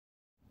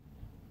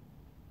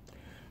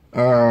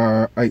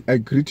I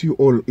greet you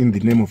all in the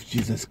name of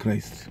Jesus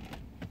Christ.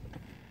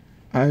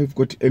 I've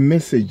got a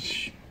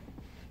message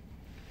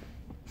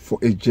for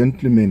a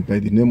gentleman by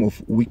the name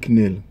of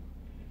Wicknell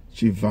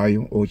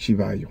Chivayo or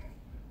Chivayo.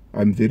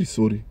 I'm very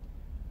sorry.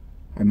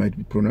 I might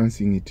be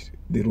pronouncing it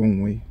the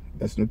wrong way.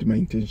 That's not my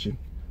intention.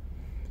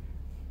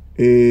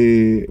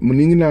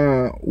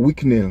 Muningina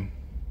Wicknell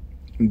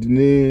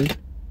ndine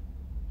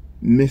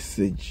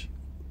message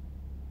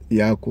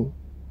yako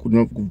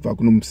kubva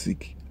kuno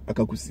musiki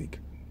akakusika.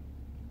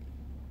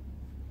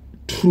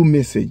 True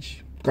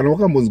message. Kana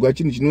wakambonzwa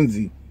chinhu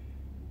chinonzi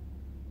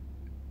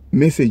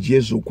message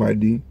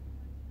yezvokwadi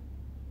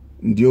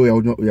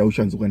ndiyo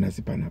yaushanzwa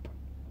nasi panapa.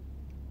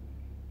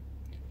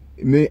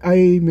 May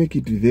I make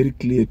it very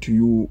clear to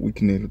you,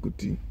 Wicknell,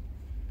 kuti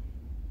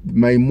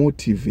my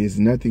motive has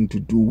nothing to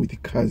do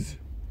with cars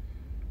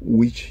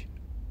which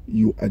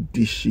you are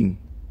dishing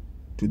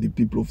to the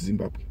people of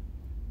Zimbabwe.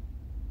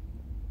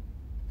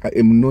 I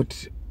am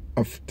not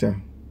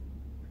after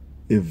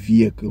a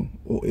vehicle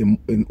or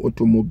an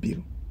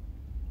automobile.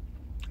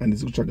 And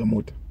it's kutsvaga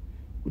mota.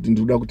 Kuti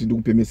ndikuda kuti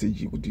ndikupe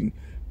message kuti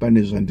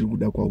pane zvandiri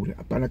kuda kwauri.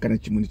 Hapana kana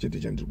chimwe chete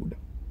chandiri kuda.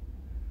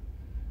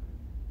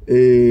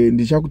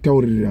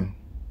 Ndichakutaurira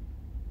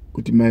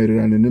kuti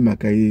maererano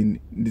nemhaka yeni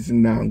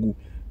ndisina hangu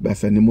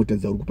basa nemota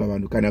dzauri kupa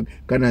vanhu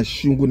kana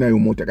shungu nayo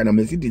mota kana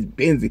Mercedes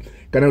Benz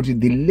kana kuti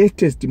the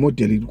latest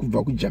model iri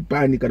kubva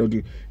kuJapan kana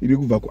kuti iri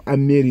kubva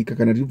kuAmerica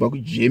kana iri kubva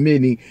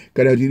kuGermany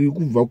kana kuti iri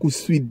kubva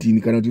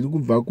kuSweden kana kuti iri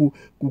kubva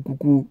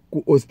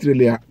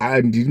kuAustralia.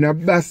 Handina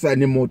basa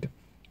nemota.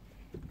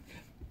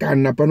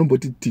 Kana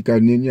panomboti tika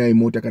nenyaya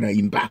yemota kana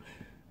imba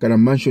kana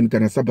mansion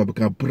kana suburb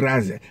kana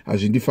plaza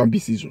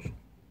hazvindifambisi izvozvo.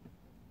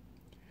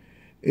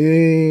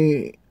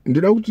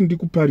 Ndoda kuti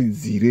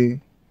ndikuparidzire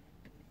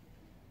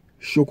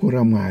shoko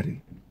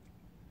raMwari,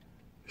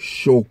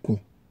 shoko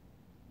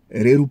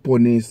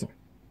reruponeso,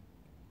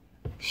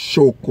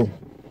 shoko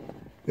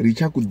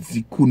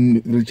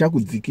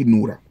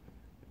richakudzikinura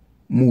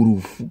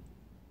murufu.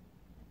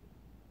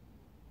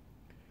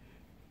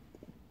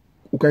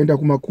 Ukaenda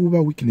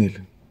kumakuva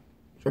Wicknell,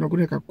 shona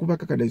kune kakuva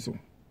kakadai so,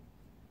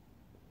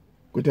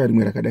 kwete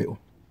rimwe rakadaiwo,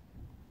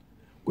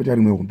 kwete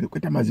rimwe hombe,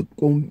 kwete mazi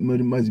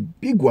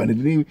big one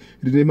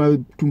rine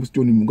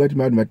matombstone mungati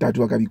vanhu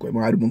vatatu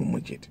vakavigwa ari munhu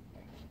mumwe chete.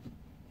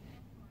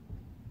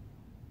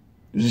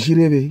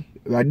 Zvichirevei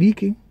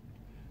vadiki,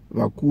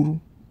 vakuru,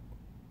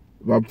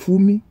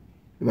 vapfumi,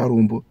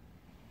 varombo,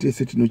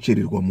 tese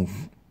tinochererwa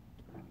muvhu.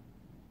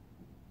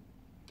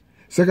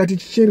 Saka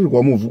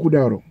tichichererwa muvhu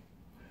kudaro,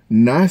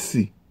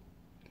 nhasi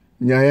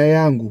nyaya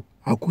yangu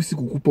hakusi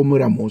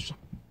kukupomera mhosva,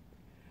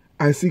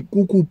 asi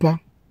kukupa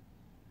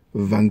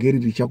vhangeri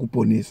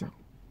richakuponesa.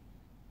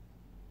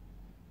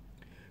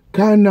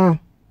 Kana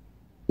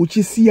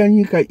uchisiya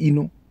nyika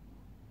ino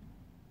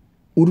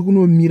uri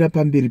kunomira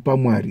pamberi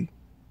paMwari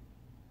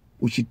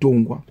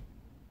uchitongwa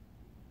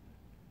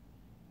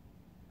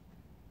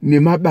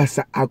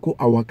nemabasa ako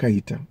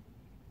awakaita,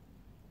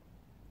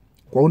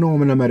 kwaona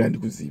wamana mari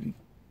handikuzivi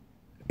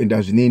ende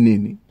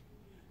hazvinei.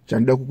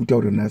 Chandoda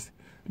kukutaurira nhasi,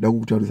 ndoda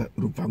kukutaurira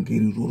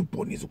rubvangeri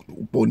rworuponeso kuti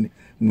upone,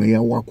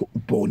 mweya wako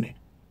upone.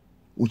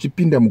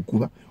 Uchipinda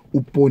muguva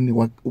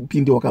upone,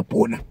 upinde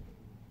wakapona.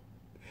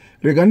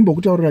 Rega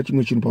ndimbokutaurira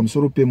chimwe chinhu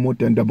pamusoro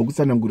pemota.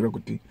 Ndambokutsanangurira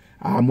kuti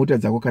mota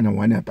dzako kana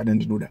wane hapana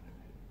ndinoda.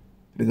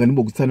 Rega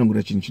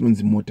ndimbokutsanangurira chinhu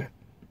chinonzi mota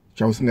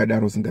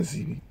chausingadaro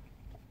usingazivi.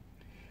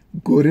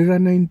 Gore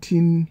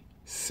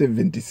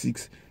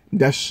ra1976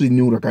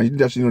 ndasvinura, kana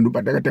ndasvinura ndo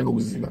pandakatanga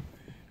kuziva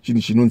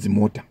chinhu chinonzi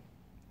mota.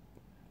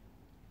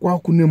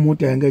 Kwakune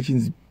mota yanga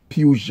ichinzi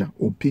Peugeot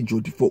or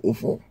Peugeot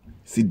 404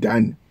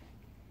 sedan.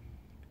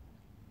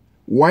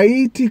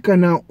 Waiti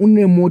kana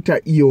une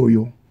mota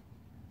iyoyo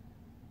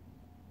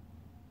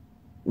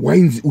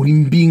wainzi uri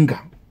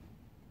mbinga,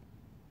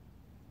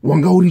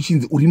 wanga uri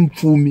chinzi uri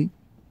mupfumi.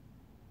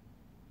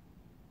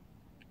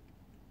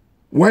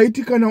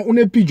 Waiti kana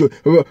une Peugeot,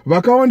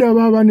 vakawanda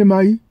vava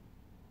nemai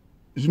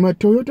zvima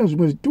Toyota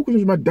zvimwe zvituku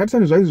zvima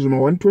Datsun zvaizi zvima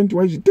 120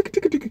 waizvi tiki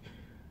tiki tiki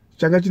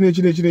changa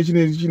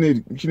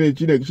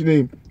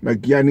chine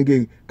magiya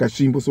anenge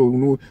kasvimbo, so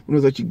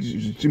unoza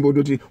zvimbo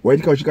ndoti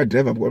waiti kauchika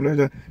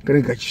driver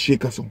kana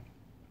kachisheka. So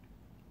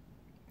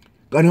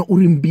kana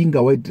uri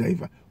mbinga wa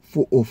driver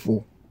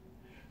 404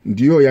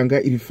 ndiyo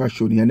yanga iri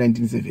fashion ya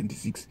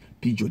 1976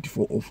 Peugeot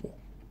 404.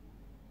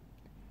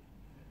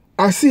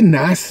 Asi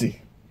nhasi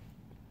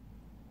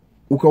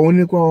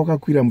ukaonekwa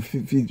wakakwira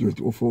Peugeot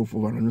 404 vanhu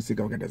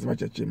vanoseka vakati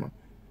vachachema.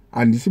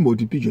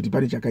 Handisimboti Peugeot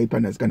pane chakaipa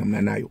nhasi kana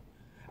muna nayo,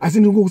 asi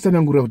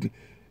ndinongokutsanangurira kuti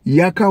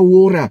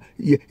yakaora,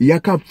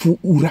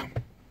 yakapfuura.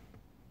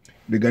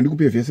 Rega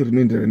ndikupe vhesi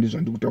rinoenderana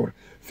ndezvandiri kutaura.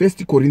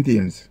 1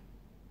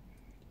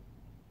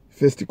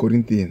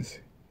 Corinthians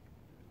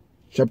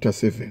chapter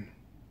 7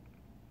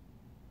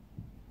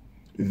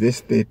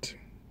 verse 30.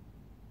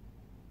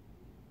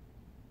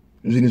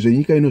 Zvinhu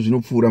zvenyika ino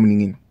zvinopfuura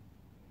muning'ina.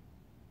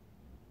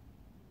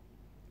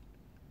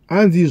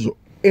 Hanzi izvo,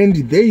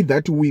 and they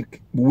that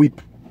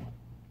weep,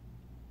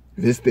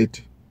 verse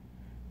 30,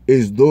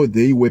 as though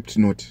they wept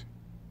not,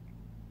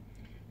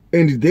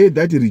 And they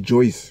that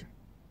rejoice,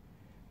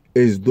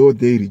 as though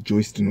they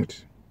rejoiced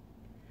not.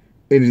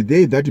 And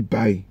they that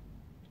buy,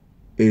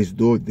 as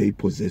though they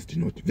possessed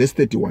not. Verse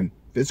 31.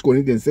 1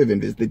 Corinthians 7,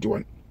 verse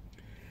 31.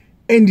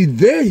 And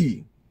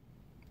they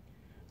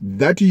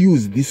that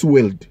use this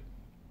world,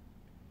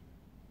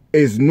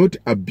 as not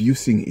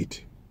abusing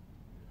it.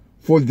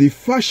 For the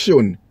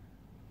fashion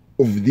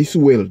of this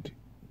world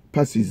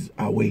passes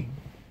away.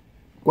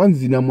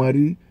 Kwanzi na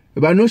Mwari,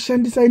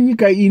 vanoshandisa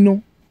nyika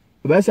ino,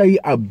 vasai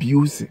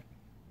abuse.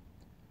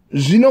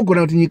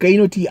 Zvinogona kuti nyika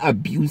ino ti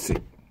abuse.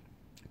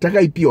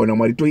 Takaipiwa na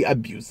Mwari toi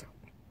abuse.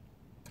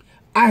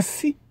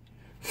 Asi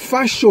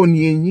fashion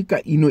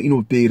yenyika ino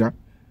inopera.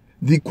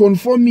 The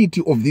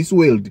conformity of this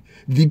world,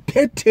 the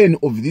pattern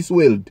of this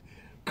world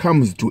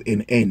comes to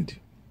an end.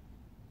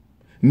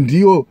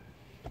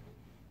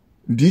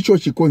 Ndicho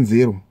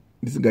chikonzero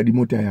ndisingadi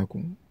mota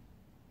yako.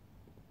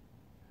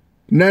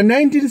 Na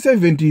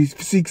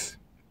 1976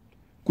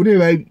 kune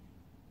vai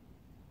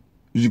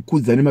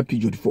zvikudza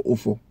nemapijot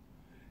 404.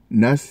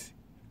 Nasi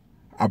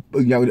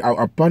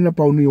hapana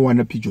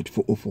paunoiwana pijot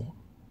 404.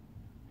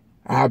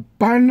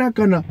 Hapana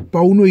kana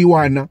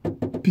paunoiwana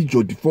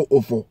pijot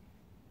 404.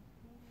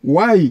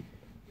 Why?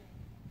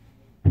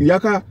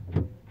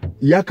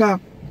 Yaka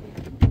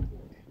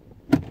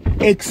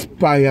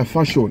expire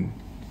fashion.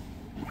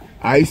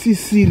 Haisi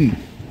siri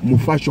mu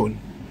fashion.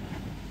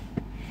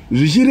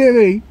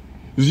 Zvichireva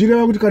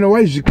kuti kana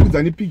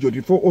waizvikudza nepijot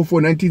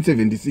 404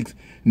 1976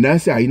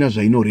 nasi haina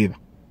zvainoreva.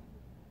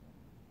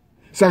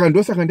 Saka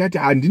ndosaka ndati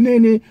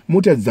handinene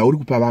mota dzauri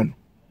kupa vanhu.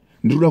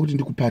 Ndinoda kuti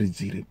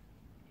ndikuparidzire.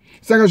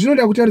 Saka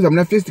zvinoda kutaridza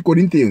muna 1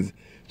 Corinthians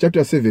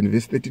chapter 7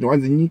 verse 13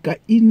 wanzi nyika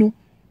ino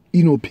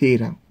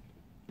inopera.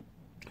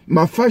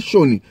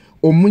 Mafashoni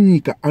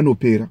omunyika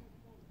anopera.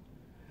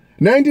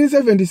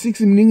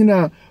 1976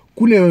 mningina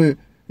kune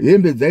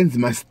hembe dzainzi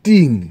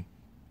masting,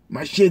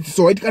 mashirts,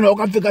 so waiti kana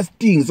wakapfeka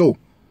sting so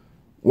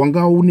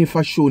wanga une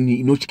fashoni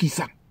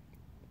inotyisa.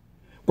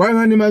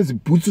 Kwaiva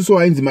nemazibhutsu so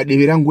ainzi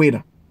madevera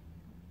ngwena.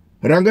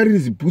 Ranga riri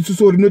zibhutsu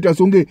so rinoita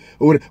songe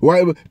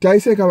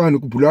taiseka vanhu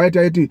kubhulawa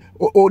taiti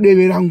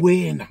odevera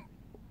ngwena.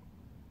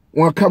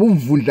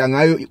 Wakabumvundla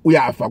ngayo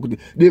uyafa kuti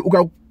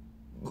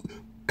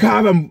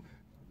ukakava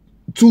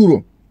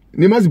tsuro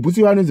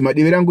nemazibhutsu vanonzi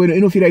madevera ngwena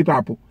inofira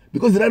ipapo.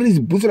 Because rari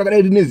zibhutsu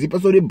rakadai rine zipa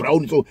so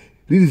rebrown so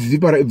riri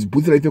zipa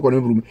zibhutsu raipfekwa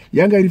nemurume.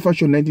 Yanga iri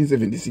fashion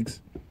 1976.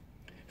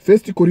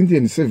 1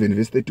 Corinthians 7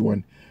 verse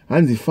 31.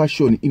 Hanzi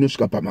fashion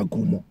inosvika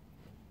pamagumo.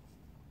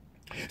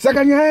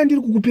 Saka nyaya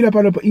ndiri kukupira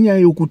panopa inyaya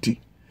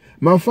yokuti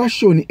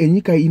mafashoni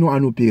enyika ino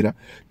anopera.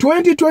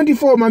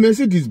 2024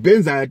 ma-Mercedes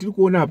Benz aya tiri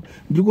kuona apa.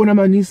 Ndiri kuona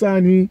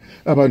ma-Nissan,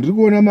 apa ndiri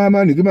kuona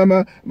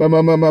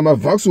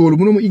ma-Vauxhall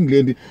muno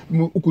mu-England.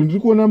 Uku ndiri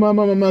kuona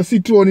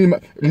ma-Citroen,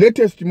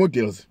 latest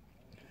models.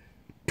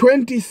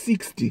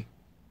 2060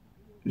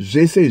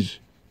 zvese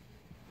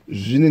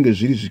zvinenge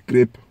zviri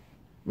zvikrepa.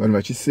 Vanhu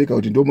vachiseka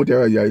kuti ndo mota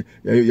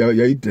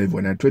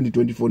yaidhraivwa na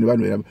 2024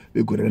 nevanhu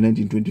vegore ra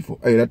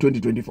 1924 ra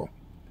 2024.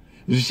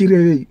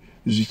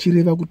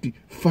 Zvichireva kuti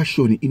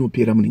fashion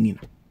inopera muningina.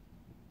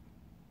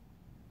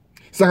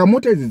 Saka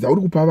mota idzi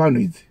dzauri kupa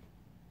vanhu idzi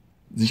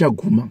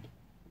dzichaguma.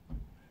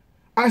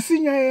 Asi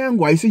nyaya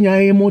yangu haisi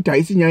nyaya yemota,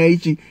 haisi nyaya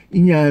ichi,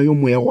 inyaya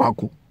yomweya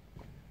wako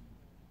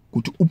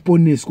kuti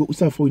uponeswe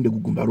usafa uende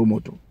kugumba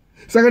romoto.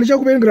 Saka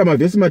ndichakuverengera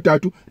mavhesi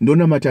matatu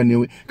ndonamata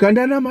newe. Kana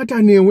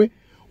ndanamata newe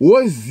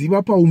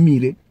woziva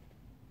paumire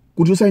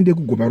kuti usaende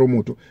kugumba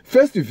romoto.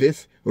 First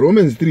verse,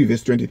 Romans 3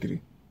 verse 23.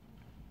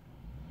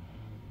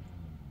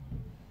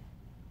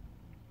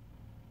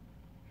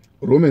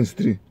 Romans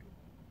 3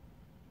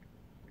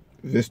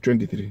 verse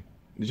 23.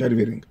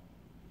 Ndichariverenga.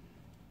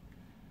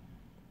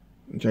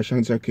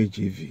 Ndichashandisa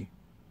KJV.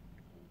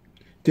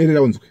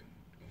 Teerera unzwe.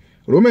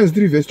 Romans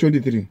 3 verse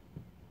 23.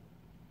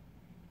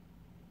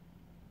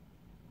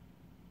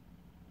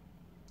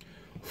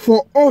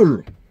 For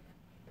all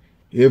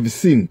have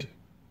sinned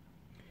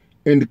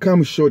and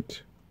come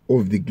short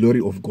of the glory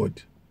of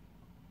God.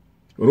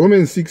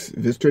 Romans 6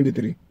 verse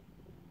 23.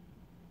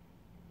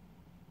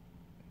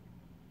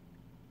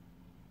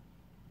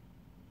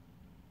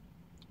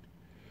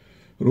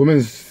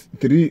 Romans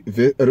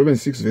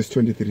 6 verse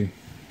 23.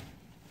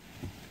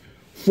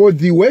 For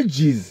the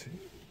wages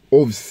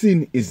of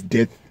sin is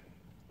death,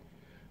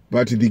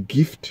 but the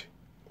gift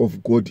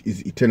of God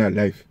is eternal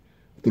life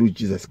through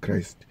Jesus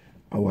Christ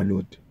our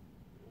Lord.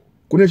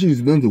 Connection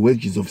is not the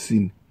wages of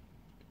sin,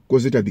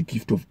 because it is the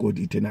gift of God,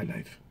 eternal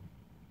life.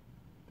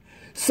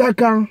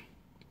 Saka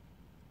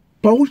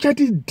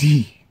pauchati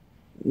D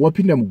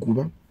wapinda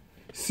muguva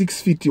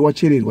 6 feet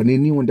wachererwa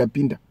neniwo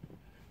ndapinda,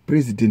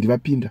 president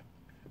vapinda,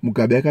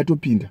 Mugabe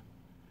akatopinda,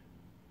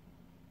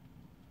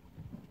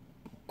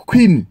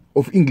 Queen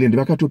of England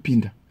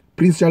vakatopinda,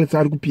 Prince Charles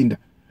ari kupinda,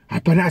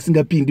 hapana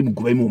asingapindi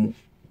muguva imomo.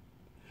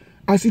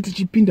 Asi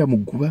tichipinda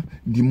muguva,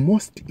 the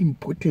most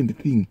important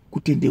thing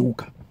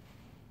kutendeuka.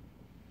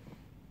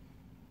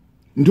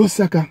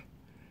 Ndosaka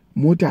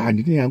mota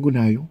handine yangu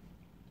nayo,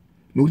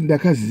 nokuti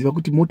ndakaziva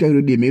kuti mota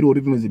iro demero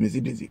rinozi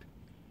Mercedes iri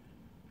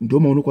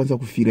ndoma unokwanisa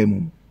kufira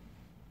imomo.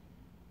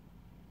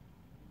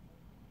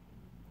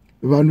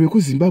 vanhu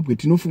vekuzimbabwe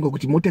tinofunga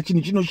kuti mota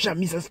chinhu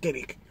chinoshamisa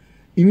stereke.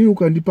 Ini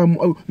ukandipa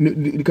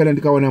kana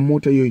ndikawana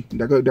mota iyoyi,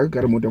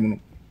 ndakagara mota muno,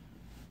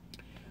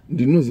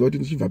 ndinoziva kuti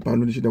ndichibva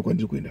pano ndichienda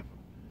kwandiri kuenda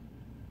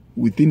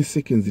within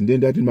seconds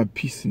ndendati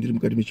mapisi ndiri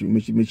mukati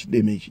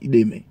mechideme ichi,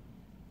 ideme.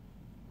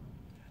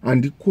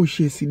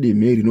 Handikoshesi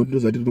ideme iri, nokuti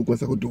ndoziva kuti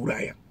rinokwanisa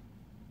kutiuraya.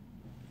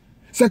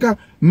 Saka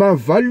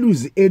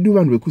mavalues edu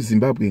vanhu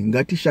vekuzimbabwe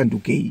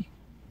ngatishandukei.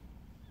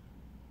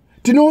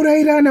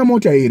 Tinourayirana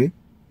mota here?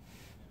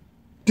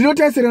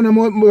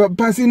 Tinotasirana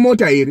pasi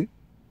mota here?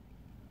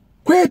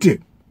 Kwete.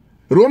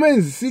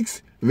 Romans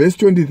 6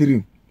 verse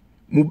 23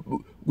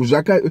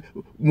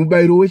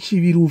 mubayiro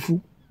wechivi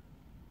rufu.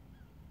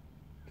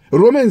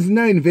 Romans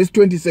 9 verse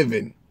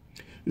 27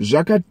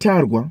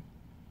 zvakatarwa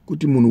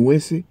kuti munhu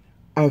wese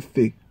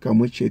afe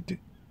kamwe chete,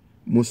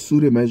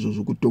 musure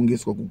maizvozvo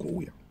kutongeswa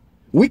kugouya.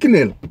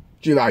 Wicknell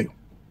Chivayo.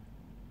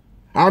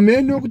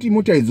 Ameno kuti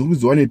mota idzi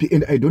urizowanepi,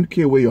 and I don't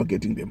care where you are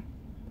getting them.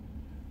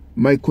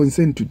 My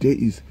concern today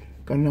is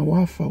kana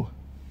wafa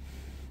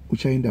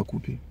uchaenda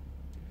kupi?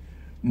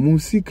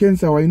 Musi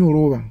cancer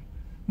wainorova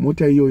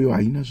mota iyoyo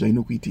haina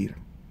zvainokuitira.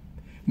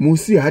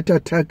 Musi heart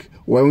attack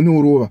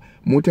wainorova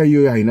mota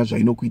iyoyo haina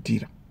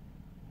zvainokuitira.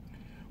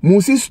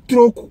 Musi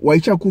stroke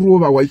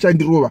waichakurova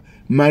waichandirova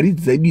mari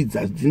dzedu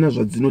dzina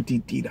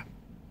zvadzinotiitira.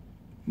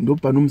 Ndo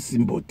pano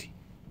musimboti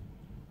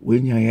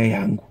wenyaya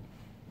yangu.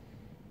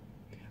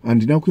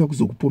 Handina kuya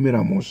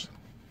kuzokupomera mhosva,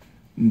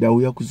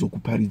 ndauya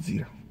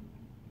kuzokuparidzira.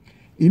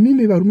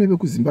 Imimi varume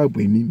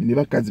vekuzimbabwe, imimi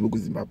nevakadzi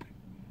vekuzimbabwe,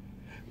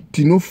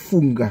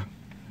 tinofunga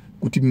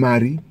kuti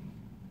mari,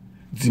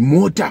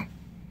 dzimota,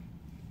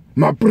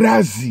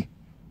 mapurazi,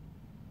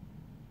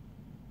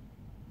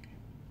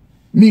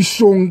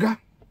 mishonga,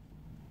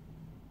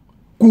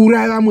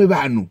 kuuraya vamwe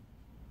vanhu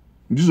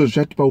ndizvo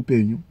zvichatipa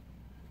upenyu.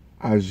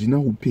 Hazvina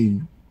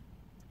upenyu.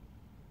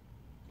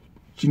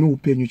 Chino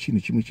upenyu chinhu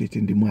chimwe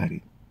chete,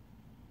 ndiMwari.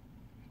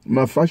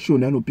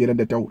 Mafashoni anopera,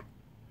 ndataura.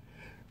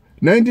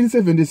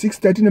 1976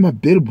 tatina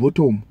mabell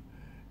bottom,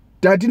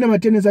 tatina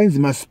matennis ainzi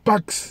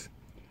masparks,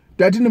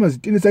 tatina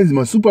matennis ainzi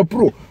masuper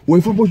pro.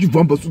 Waifamba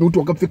uchibvamba suno kuti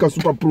wakapfeka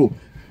super pro,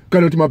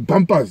 kana kuti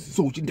mabumpers.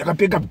 So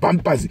ndakapfeka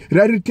bumpers,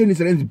 rari tennis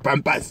rainzi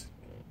bumpers.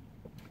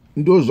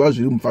 Ndo zvazvo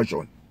zviri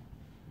mufashoni.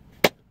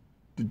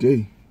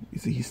 Today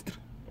is a history.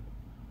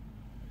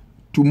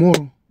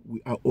 Tomorrow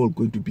we are all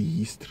going to be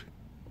history.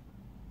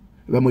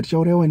 Vamwe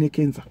tichaurayiwa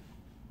necancer,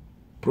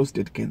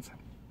 prostate cancer.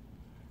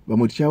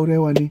 Vamwe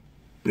tichaurayiwa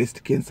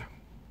nebreast cancer.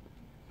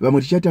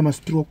 Vamwe tichaita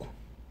mastroke.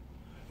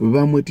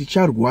 Vamwe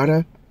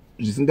ticharwara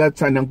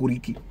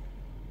zvisingatsananguriki.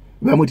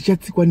 Vamwe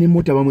tichatsikwa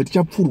nemota. Vamwe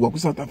tichapfurwa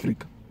kuSouth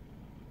Africa.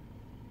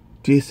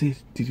 Tese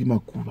tiri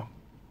makuva.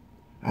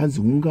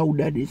 Hanzi unga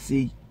udade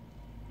sei,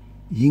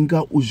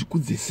 hinga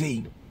uzvikudze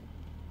sei,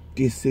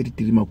 tese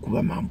tiri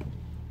makuva mambo.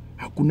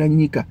 Hakuna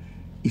nyika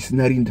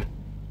isina rinda.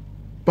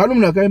 Pano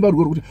munhu akaimba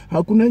rworo kuti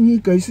hakuna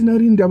nyika isina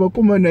rinda,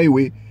 vakomana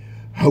iwe.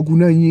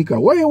 Hakuna nyika.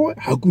 Why?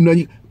 Hakuna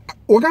nyika.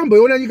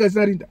 Wakamboiona nyika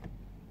isina rinda?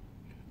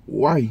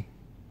 Why?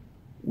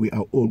 We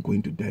are all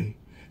going to die.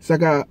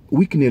 Saka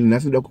Wicknell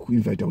nhasi ndoda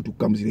kukuinvita kuti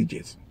ugamuchire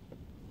Jesu.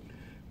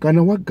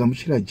 Kana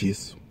wagamuchira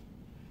Jesu,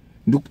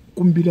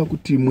 ndikukumbira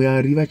kuti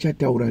Mwari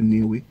vachataura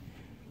newe.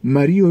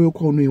 Mari iyoyo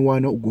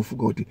kwaunoiwana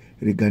ugofunga kuti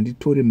rega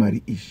nditore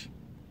mari ishi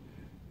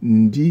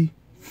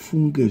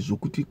ndifunge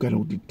zvokuti kana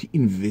kuti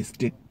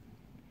tiinveste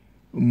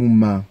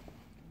muma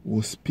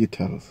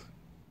hospitals,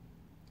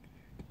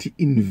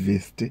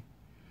 tiinveste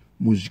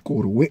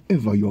muzvikoro,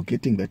 wherever you are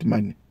getting that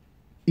money.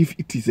 If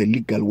it is a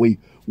legal way,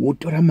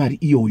 wotora mari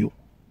iyoyo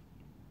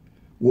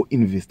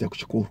woinvesta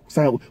kuchikoro.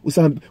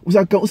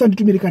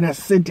 Usanditumire kana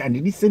senti,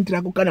 handidi senti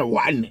rako kana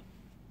 1.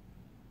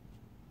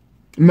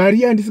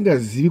 Mari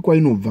yandisingazivi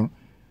kwainobva,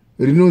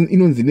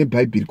 inonzi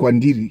neBhayibheri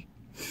kwandiri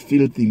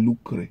filthy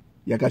lucre,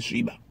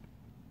 yakasviba.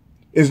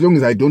 As long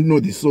as I don't know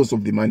the source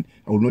of the money,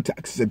 I will not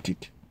accept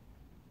it.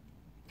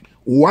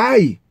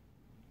 Why?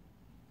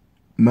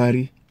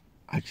 Mari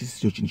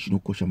hachisicho chinhu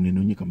chinokosha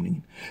muneno nyika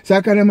munenyi.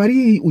 Saka kana mari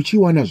iyi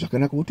uchiwana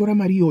zvakanaka, wotora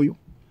mari iyoyo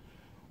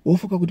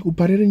wofuka kuti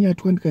kuparere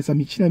nyatwa ndikaisa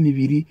michina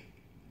miviri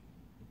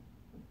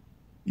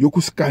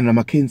yokusikana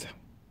makenza,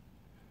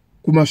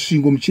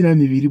 kumasvingo michina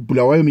miviri,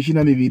 Bulawayo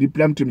michina miviri,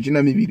 Plumtree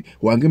michina miviri,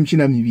 Hwange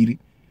michina miviri,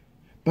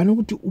 pano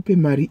kuti upe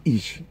mari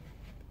ichi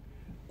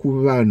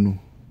kuvanhu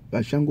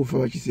vachangofa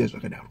vachisiya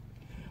zvakadaro.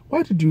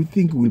 What do you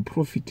think will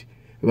profit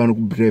vanhu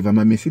kudriva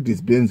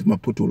maMercedes Benz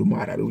mapotolo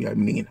muHarare uya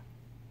munengena?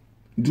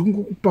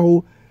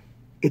 Ndikungokupawo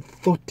a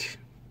thought,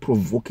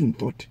 provoking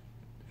thought.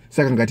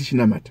 Saka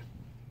ngatichinamata.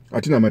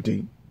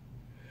 Atinamatei.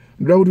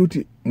 Ndoda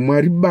kuti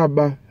Mwari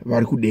Baba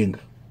vari kudenga,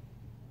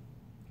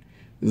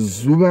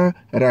 zuva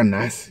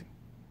ranhasi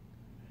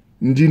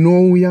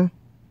ndinouya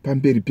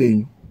pamberi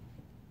penyu,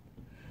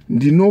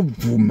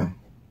 ndinobvuma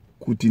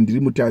kuti ndiri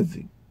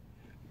mutadzi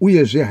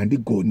uyezve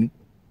handigoni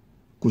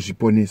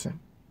kuzviponesa.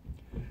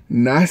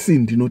 Nhasi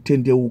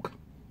ndinotendeuka.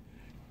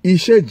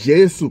 Ishe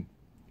Jesu,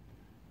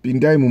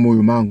 pindai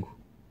mumwoyo mangu,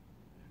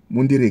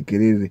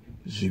 mundiregerere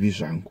zvivi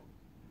zvangu.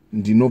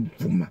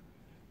 Ndinobvuma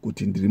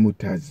kuti ndiri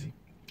mutadzi.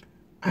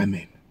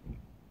 Amen.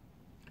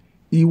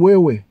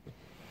 iwewe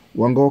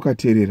wanga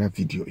wakateerera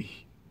video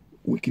iyi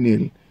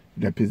Wicknell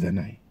ndapedza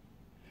naye.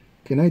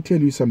 Can I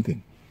tell you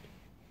something?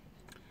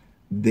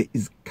 There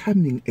is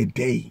coming a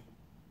day,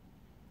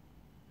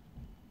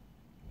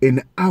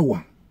 an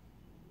hour,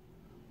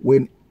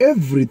 when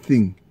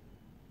everything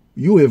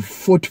you have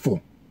fought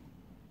for,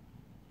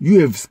 you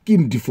have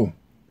schemed for,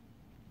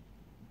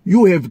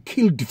 you have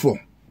killed for,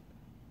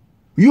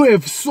 you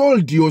have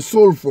sold your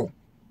soul for,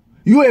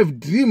 you have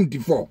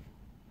dreamed for,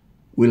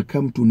 will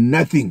come to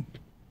nothing.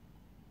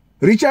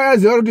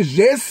 Richaziva kuti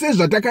zvese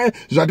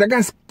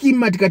zvataka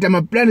schema tikata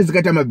maplani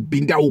zikata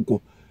mabhinda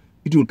uko,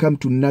 it will come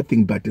to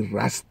nothing but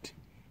rust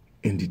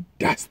and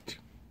dust.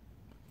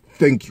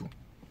 Thank you.